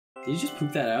Did you just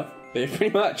poop that out? Pretty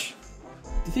much. Do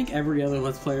you think every other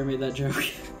Let's Player made that joke?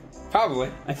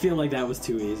 Probably. I feel like that was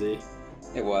too easy.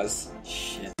 It was.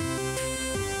 Shit.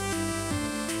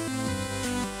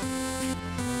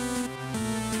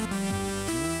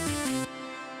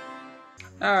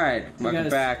 Alright, welcome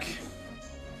back.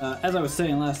 As I was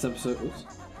saying last episode,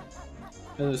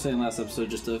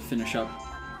 just to finish up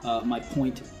my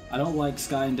point, I don't like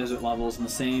sky and desert levels, and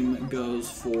the same goes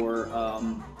for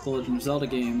the Legend of Zelda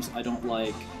games. I don't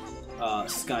like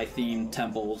sky-themed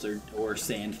temples or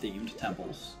sand-themed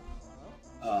temples.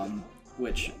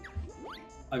 Which,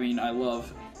 I mean, I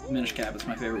love Minish Cap, it's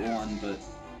my favorite one, but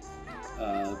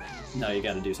no, you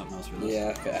gotta do something else for this.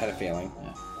 Yeah, I had a feeling.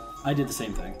 Yeah. I did the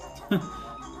same thing.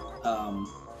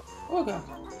 Okay.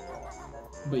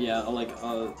 But yeah, like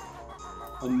a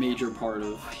major part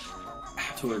of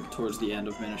towards the end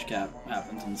of Minish Cap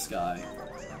happens in the sky,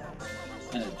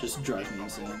 and it just drives me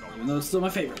insane. Even though it's still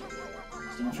my favorite.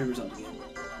 Still my favorite Zelda game.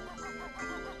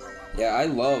 Yeah, I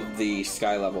love the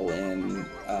sky level in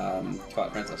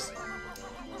Twilight Princess.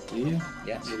 Do you?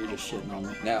 Yes. Or you're just shitting on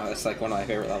me. No, it's like one of my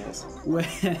favorite levels. When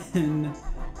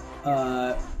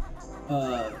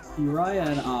Uriah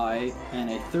and I and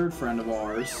a third friend of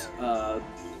ours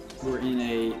were in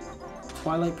a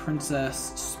Twilight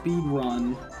Princess speed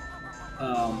run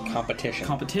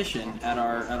competition at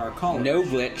our college. No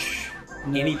glitch,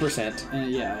 any percent.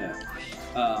 Yeah.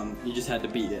 You just had to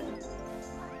beat it.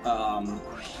 I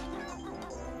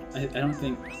don't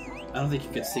think you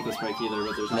get sequence break either,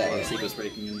 but there's not a lot of sequence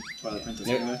breaking in Twilight Princess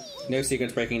anyway. No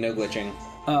sequence breaking, no glitching.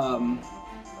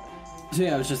 So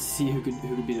yeah, it was just to see who could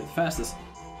beat it the fastest.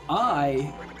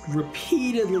 I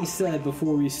repeatedly said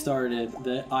before we started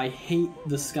that I hate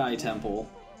the Sky Temple,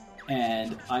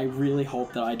 and I really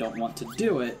hope that I don't want to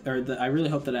do it, or that I really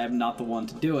hope that I am not the one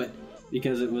to do it,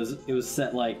 because it was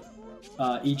set like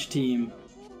each team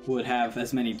would have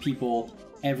as many people.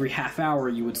 Every half hour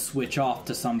you would switch off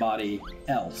to somebody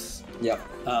else. Yep.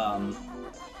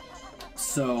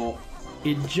 So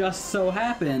it just so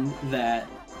happened that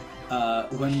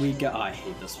when we got... I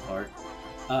hate this part.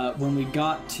 When we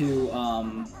got to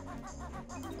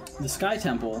the Sky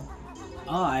Temple,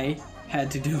 I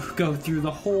had to go through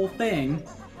the whole thing,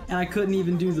 and I couldn't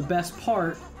even do the best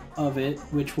part of it,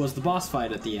 which was the boss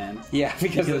fight at the end. Yeah,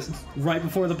 because right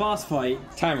before the boss fight...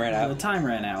 Time ran out. The time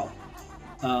ran out.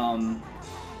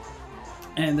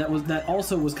 And that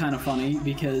also was kind of funny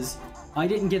because I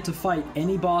didn't get to fight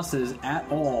any bosses at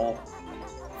all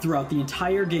throughout the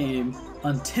entire game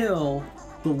until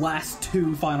the last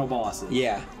two final bosses.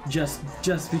 Yeah. Just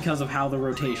because of how the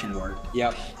rotation worked.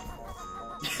 Yep.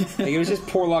 Like, it was just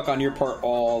poor luck on your part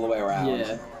all the way around.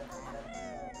 Yeah.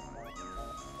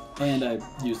 And I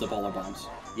used up all our bombs.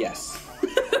 Yes.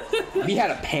 We had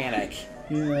a panic.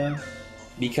 Yeah.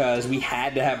 Because we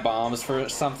had to have bombs for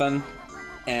something,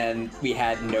 and we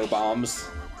had no bombs.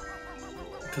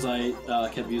 Because I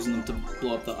kept using them to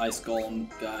blow up the ice golem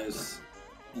guys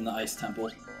in the ice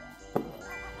temple.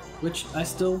 Which I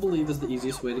still believe is the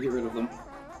easiest way to get rid of them.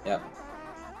 Yep.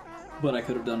 But I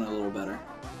could have done it a little better.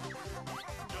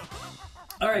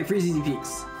 Alright, Freeze Easy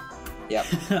Peaks. Yep.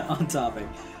 On topic.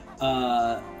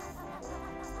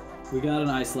 We got an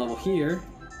ice level here,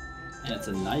 and it's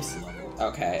a nice level.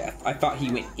 Okay, I thought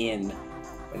he went in,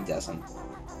 but he doesn't.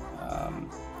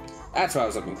 That's what I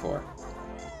was looking for.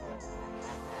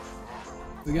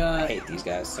 I hate these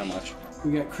guys so much.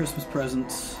 We got Christmas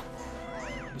presents.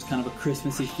 There's kind of a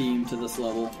Christmassy theme to this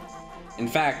level. In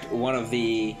fact, one of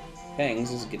the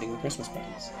things is getting the Christmas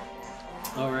presents.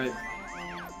 Alright.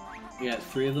 We got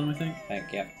 3 of them, I think?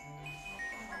 Yeah.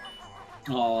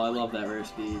 Oh, I love that rare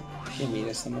speed. Give me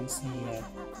this someone see.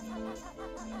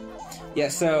 Yeah,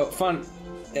 so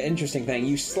interesting thing.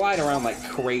 You slide around like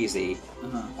crazy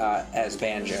as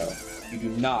Banjo. You do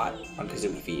not on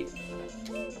Kazooie feet.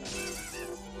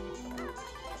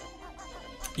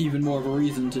 Even more of a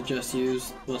reason to just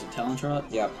use, was it Talon Trot?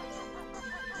 Yep.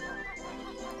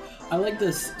 I like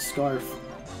this scarf.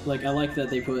 Like, I like that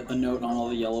they put a note on all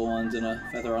the yellow ones and a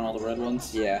feather on all the red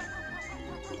ones. Yeah.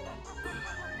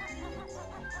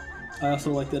 I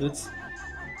also like that it's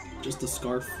just a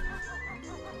scarf.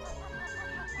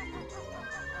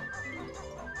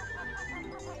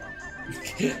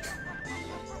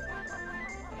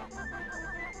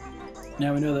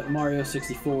 Now we know that Mario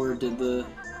 64 did the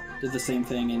same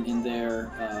thing in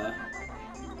their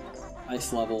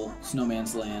ice level,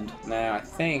 Snowman's Land. Now I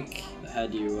think that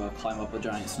had you climb up a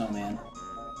giant snowman.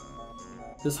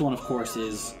 This one, of course,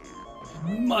 is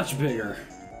much bigger.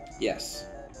 Yes.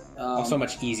 Also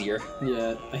much easier.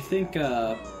 Yeah, I think,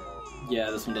 yeah,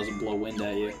 this one doesn't blow wind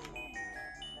at you.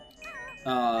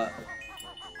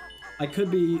 I I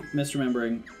could be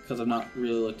misremembering because I've not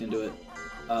really looked into it.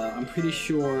 I'm pretty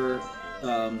sure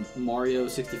Mario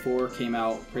 64 came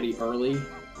out pretty early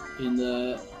in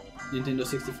the Nintendo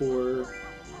 64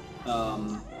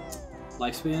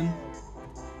 lifespan.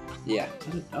 Yeah.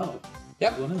 Oh.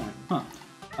 Yep. One in there. Huh.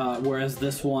 Whereas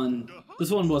this one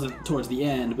wasn't towards the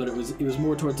end, but it was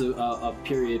more towards a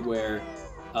period where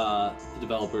the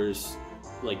developers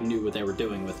like knew what they were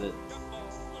doing with it.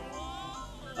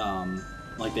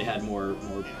 Like they had more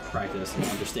practice and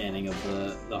understanding of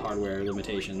the hardware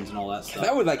limitations and all that stuff.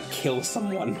 That would like kill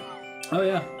someone. Oh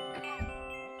yeah.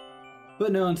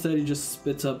 But no, instead he just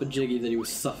spits up a Jiggy that he was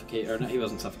suffocating. Or no, he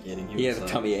wasn't suffocating. He has a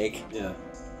tummy ache. Yeah.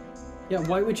 Yeah,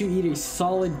 why would you eat a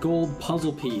solid gold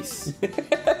puzzle piece?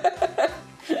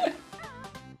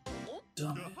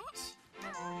 Dumbass.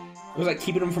 It was like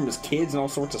keeping him from his kids and all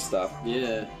sorts of stuff.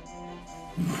 Yeah.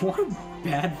 What a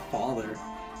bad father.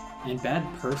 And bad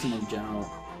person in general.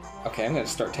 Okay, I'm gonna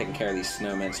start taking care of these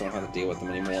snowmen so I don't have to deal with them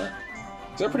anymore.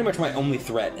 So they're pretty much my only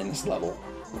threat in this level.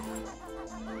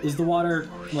 Is the water,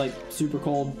 like, super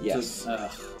cold? Yes.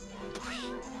 I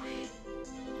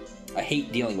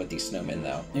hate dealing with these snowmen,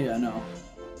 though. Yeah, I know.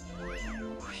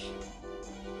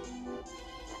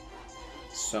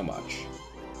 So much.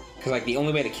 Because, like, the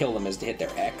only way to kill them is to hit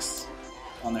their X.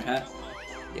 On their hat?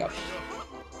 Yep.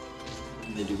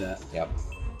 And they do that. Yep.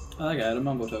 Oh, I got a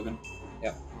Mumbo token.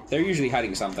 Yep. They're usually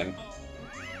hiding something.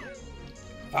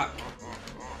 Fuck.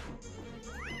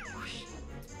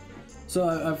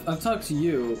 So I've talked to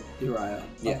you, Uriah,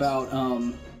 yes. about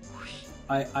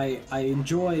I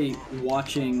enjoy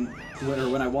watching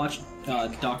when I watch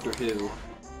Doctor Who.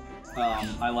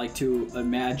 I like to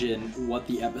imagine what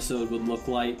the episode would look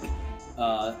like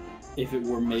if it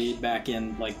were made back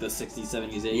in like the 60s,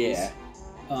 70s, 80s. Yeah.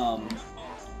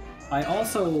 I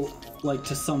also like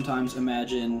to sometimes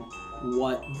imagine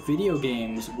what video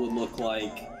games would look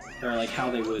like, or like how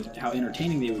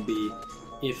entertaining they would be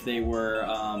if they were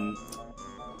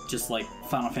just like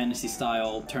Final Fantasy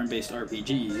style turn-based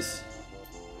RPGs.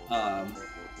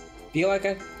 Feel like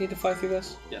I need to fly through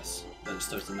this? Yes, that just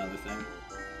starts another thing.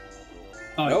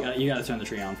 Oh, nope. you gotta turn the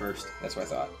tree on first. That's what I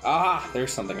thought. Ah,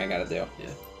 there's something I gotta do.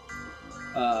 Yeah.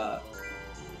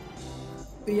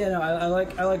 But yeah, no, I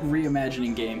like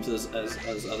reimagining games as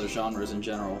other genres in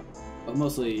general, but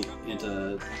mostly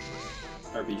into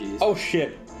RPGs. Oh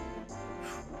shit!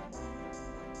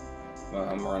 Well,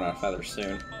 I'm running out of feathers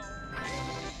soon.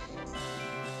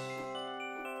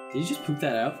 Did you just poop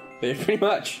that out? Pretty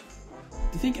much. Do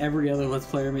you think every other Let's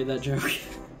Player made that joke?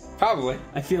 Probably.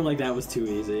 I feel like that was too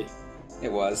easy.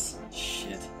 It was.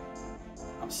 Shit.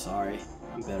 I'm sorry.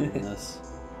 I'm better than this.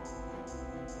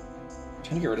 I'm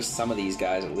trying to get rid of some of these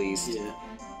guys at least. Yeah.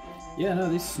 Yeah, no,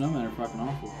 these snowmen are fucking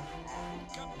awful.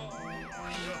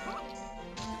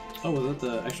 Oh, was that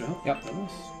the extra health? Yep. That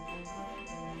was.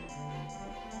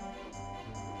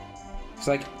 It's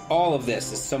like, all of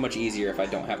this is so much easier if I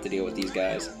don't have to deal with these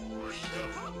guys.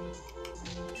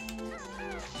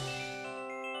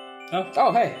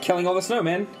 Oh, hey, killing all the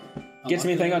snowmen gets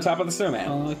me a thing on top of the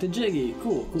snowman. Like the Jiggy.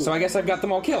 Cool. So I guess I've got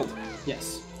them all killed.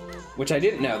 Yes. Which I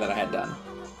didn't know that I had done.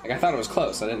 Like, I thought it was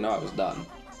close. I didn't know I was done.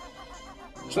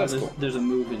 So that's cool. There's a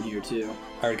move in here, too.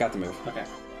 I already got the move. Okay.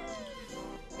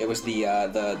 It was the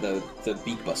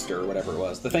beak buster or whatever it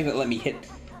was. The thing that let me hit...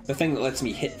 The thing that lets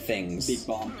me hit things. Beak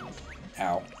bomb.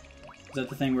 Ow. Is that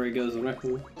the thing where he goes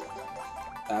rectal?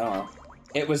 I don't know.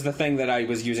 It was the thing that I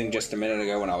was using just a minute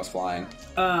ago when I was flying.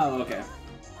 Oh, okay.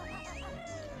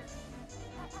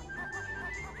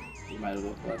 You might have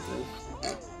looked like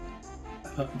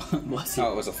this. Bless you.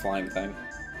 Oh, it was a flying thing.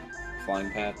 Flying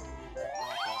pad.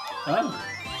 Oh.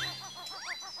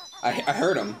 I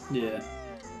heard him. Yeah.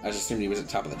 I just assumed he was at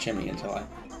the top of the chimney until I...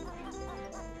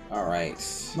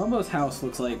 Alright. Mumbo's house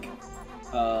looks like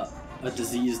a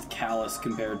diseased callus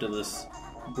compared to this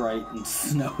bright and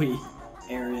snowy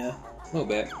area. A little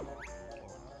bit.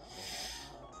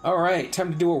 Alright,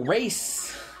 time to do a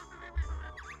race.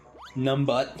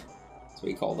 Numbutt. That's what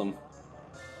he called him.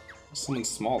 Something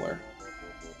smaller.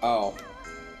 Oh.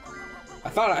 I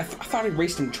thought I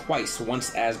raced him twice.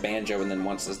 Once as Banjo and then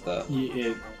once as the...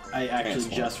 I actually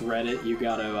just read it. You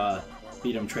gotta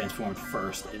beat him transformed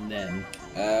first and then...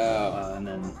 Oh. And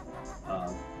then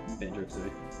Banjo-Kazooie.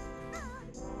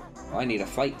 Well, I need a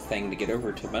flight thing to get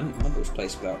over to Mumbo's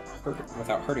place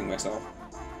without hurting myself.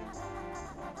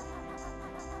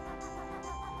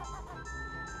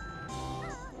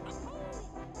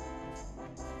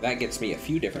 That gets me a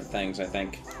few different things, I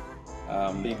think.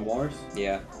 Being walrus?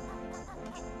 Yeah.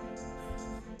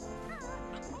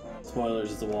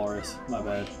 Spoilers, it's a walrus. My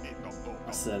bad.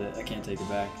 I said it. I can't take it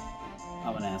back.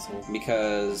 I'm an asshole.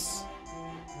 Because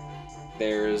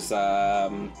There's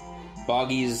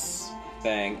Boggy's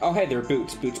thing. Oh, hey, there are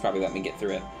boots. Boots probably let me get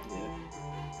through it.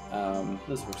 Yeah.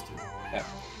 Those works too. Yeah.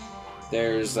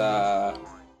 There's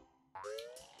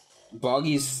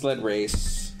Boggy's sled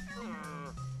race.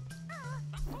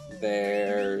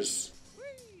 There's...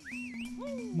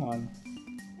 Come on.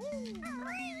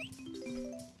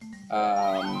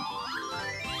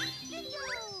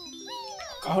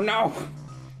 Oh no!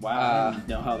 Wow, I didn't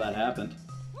know how that happened.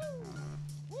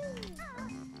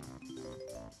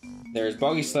 There's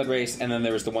Boggy's sled race, and then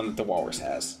there was the one that the walrus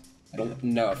has. I don't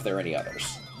know if there are any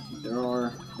others. There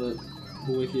are, but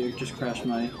the wiki just crashed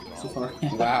my Safari.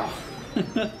 Wow.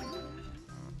 Look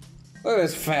at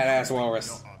this fat-ass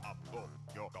walrus.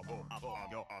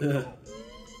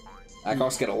 I can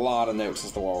also get a lot of notes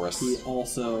as the walrus. He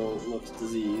also looks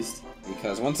diseased.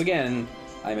 Because, once again,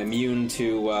 I'm immune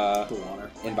to the water.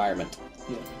 Environment.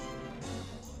 Yeah.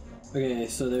 Okay,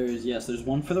 so there's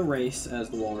one for the race as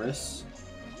the walrus.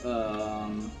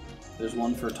 There's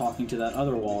one for talking to that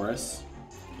other walrus.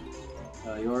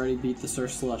 You already beat the Sir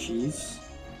Slushies.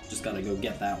 Just gotta go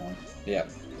get that one.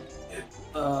 Yep.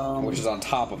 Which is on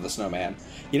top of the snowman.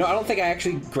 You know, I don't think I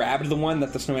actually grabbed the one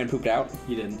that the snowman pooped out.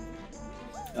 You didn't.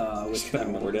 Which that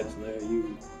one ignored it. was there.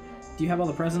 Do you have all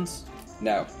the presents?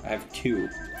 No, I have 2.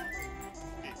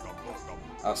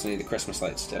 I also need the Christmas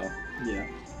lights still. Yeah.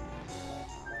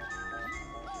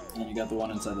 And you got the one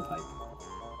inside the pipe.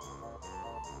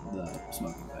 The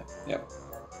smoking pipe. Yep.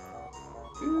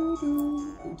 So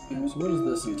what does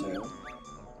this entail?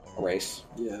 A race.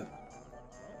 Yeah.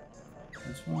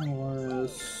 This one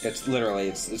was... It's literally,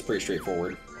 it's pretty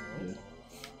straightforward. Yeah.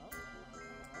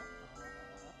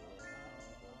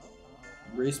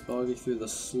 Race Boggy through the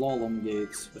slalom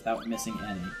gates without missing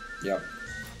any. Yep.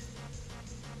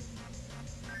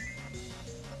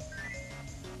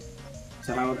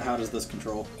 So how does this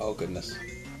control? Oh, goodness.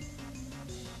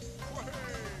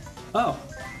 Oh!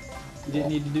 You didn't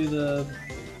need to do the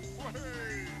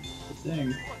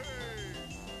thing.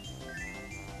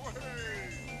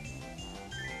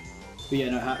 But yeah,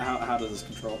 no, how does this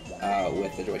control?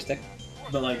 With the joystick.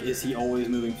 But like, is he always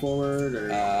moving forward,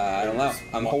 or? I don't know.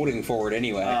 I'm holding forward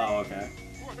anyway. Oh, okay.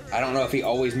 I don't know if he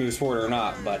always moves forward or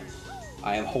not, but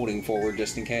I am holding forward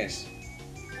just in case.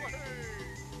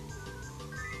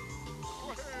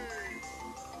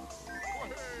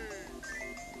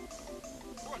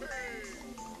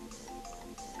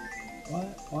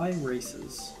 Why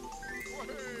races?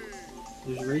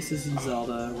 There's races in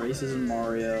Zelda, races in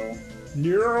Mario.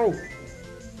 No!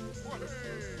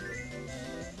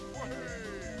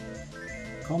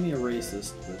 Call me a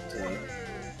racist, but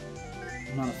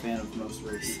I'm not a fan of most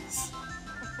races.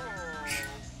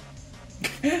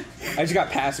 I just got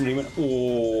past him and he went,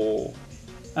 oh.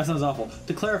 That sounds awful.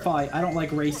 To clarify, I don't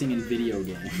like racing in video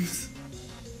games.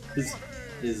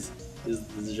 is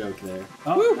the joke there.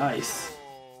 Oh, woo! Nice.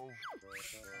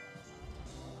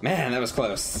 Man, that was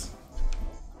close.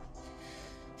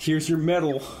 Here's your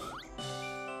medal.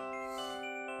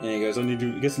 And he goes, I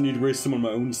guess I need to race someone my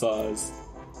own size.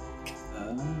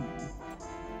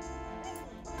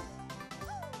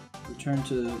 Return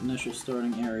to initial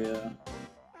starting area.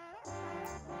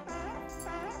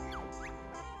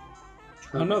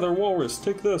 Another walrus,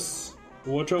 take this.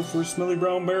 Watch out for a smelly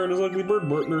brown bear and his ugly bird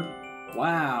partner.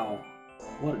 Wow.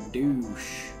 What a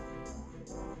douche.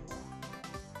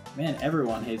 Man,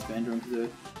 everyone hates Banjo-Kazooie.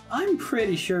 I'm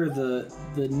pretty sure the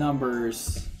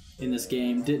numbers in this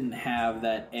game didn't have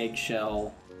that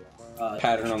eggshell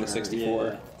pattern on the 64.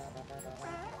 Yeah.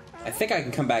 I think I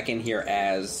can come back in here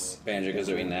as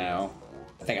Banjo-Kazooie now.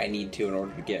 I think I need to in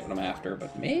order to get what I'm after,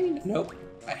 but maybe nope.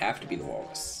 I have to be the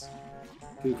walrus.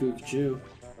 Cuckoo Choo.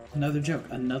 Another joke.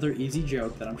 Another easy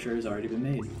joke that I'm sure has already been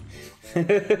made.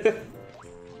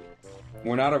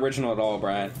 We're not original at all,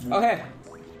 Brian. Oh, hey!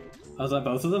 Oh, is that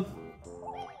both of them?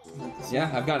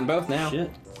 Yeah, I've gotten both now.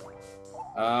 Shit.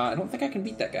 I don't think I can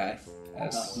beat that guy.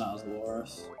 Not as the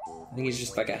walrus. I think he's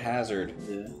just like a hazard.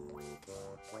 Yeah.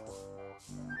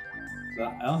 So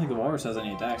I don't think the walrus has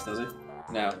any attacks, does he?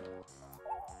 No.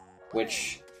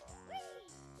 Which,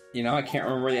 you know, I can't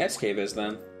remember where the S cave is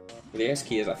then. Where the S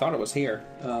key is, I thought it was here.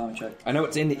 Let me check. I know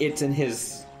it's in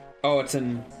his. Oh, it's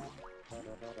in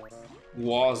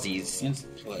Wazzy's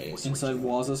place. Inside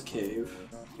Waz's cave.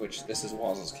 Which this is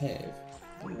Waz's cave.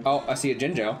 Yeah. Oh, I see a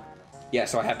Jinjo. Yeah,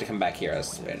 so I have to come back here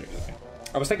as Banjo-Kazooie.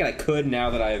 I was thinking I could now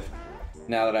that I've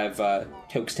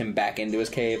coaxed him back into his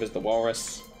cave as the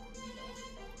walrus.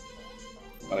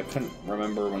 But I couldn't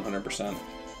remember 100%.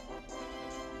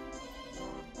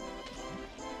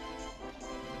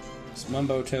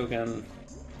 Mumbo token.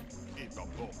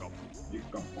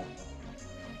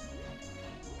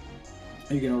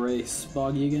 Are you gonna race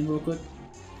Boggy again real quick?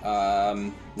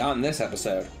 Not in this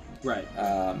episode. Right.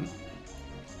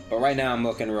 But right now I'm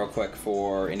looking real quick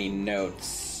for any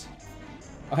notes.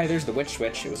 Oh, hey, there's the witch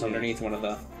switch. It was underneath one of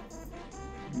the...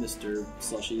 Mr.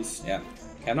 Slushies. Yeah.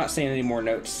 Okay, I'm not seeing any more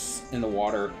notes in the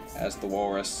water as the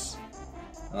walrus,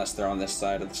 unless they're on this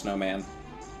side of the snowman.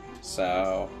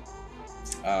 So,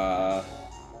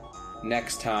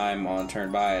 next time on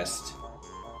Turn Biased,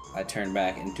 I turn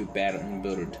back into Bad and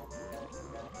Build.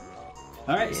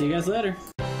 Alright, see you guys later.